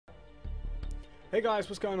Hey guys,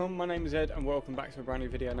 what's going on? My name is Ed and welcome back to a brand new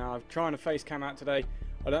video. Now I'm trying to face cam out today.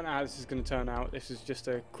 I don't know how this is going to turn out. This is just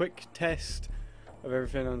a quick test of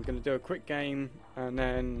everything. I'm going to do a quick game and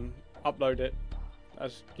then upload it,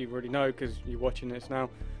 as you already know because you're watching this now.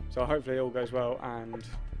 So hopefully it all goes well and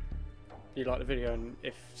you like the video, and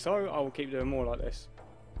if so I will keep doing more like this.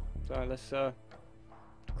 So let's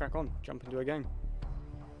crack on, jump into a game.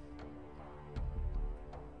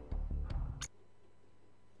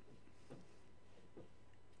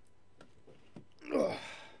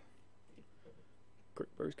 Quick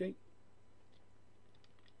broski.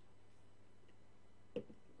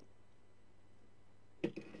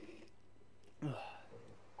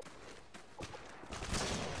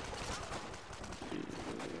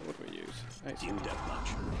 What do we use? Team deathmatch.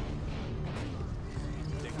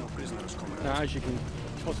 Take no prisoners, comrade. Now, as you can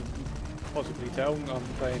possibly tell, I'm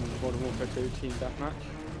playing Modern Warfare 2 Team Deathmatch.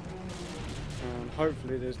 And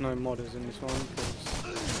hopefully there's no modders in this one, because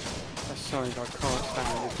that's something I can't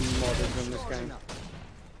stand, is modders in this game.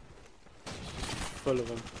 It's just full of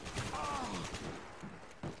them.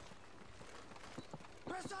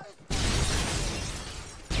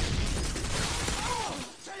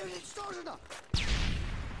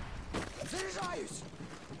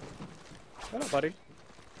 Hello, buddy.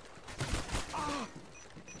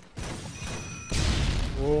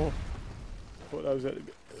 Whoa. Thought that was it.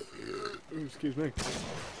 Ooh, excuse me.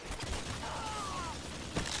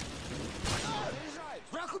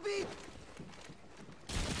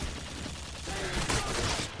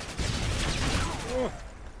 Oh.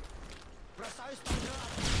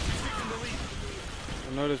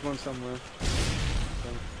 I know there's one somewhere. So,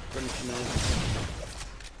 ready to know.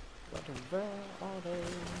 But where are they?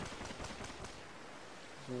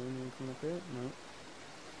 Is there anything up here? No.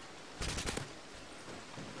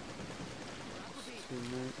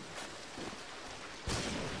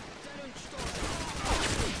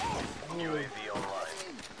 UAV online.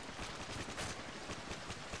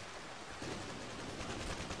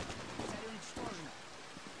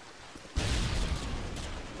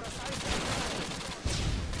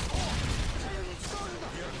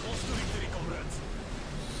 We are close to victory, comrades.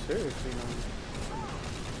 Seriously, man.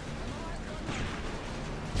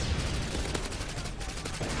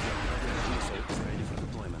 Ready for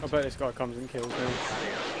deployment. I bet this guy comes and kills me.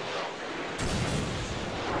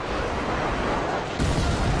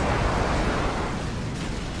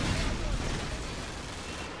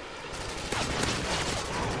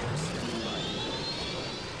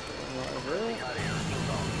 Right over here.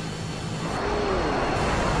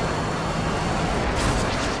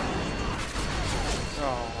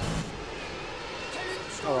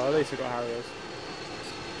 Oh well, at least I got Harriers.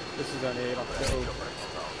 This is only like a little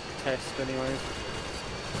test anyways.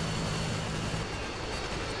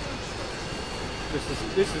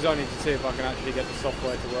 This is only to see if I can actually get the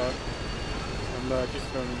software to work and merge it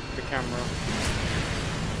from the camera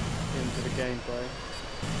into the gameplay,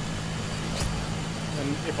 and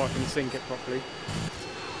if I can sync it properly.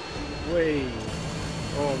 Whee!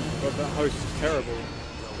 Oh my god, that host is terrible.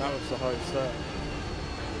 That was the host there.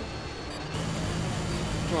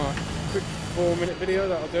 Right, quick 4-minute video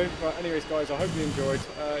that'll do. Right, anyways guys, I hope you enjoyed.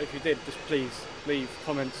 If you did, just please leave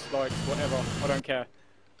comments, likes, whatever, I don't care.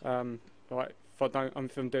 Like, if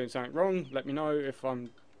I'm doing something wrong, let me know. If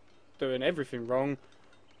I'm doing everything wrong,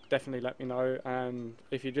 definitely let me know. And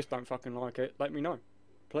if you just don't fucking like it, let me know.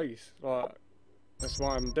 Please. Like, that's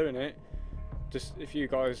why I'm doing it. Just, if you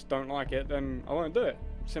guys don't like it, then I won't do it.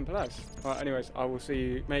 Simple as. Right, anyways, I will see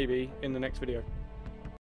you maybe in the next video.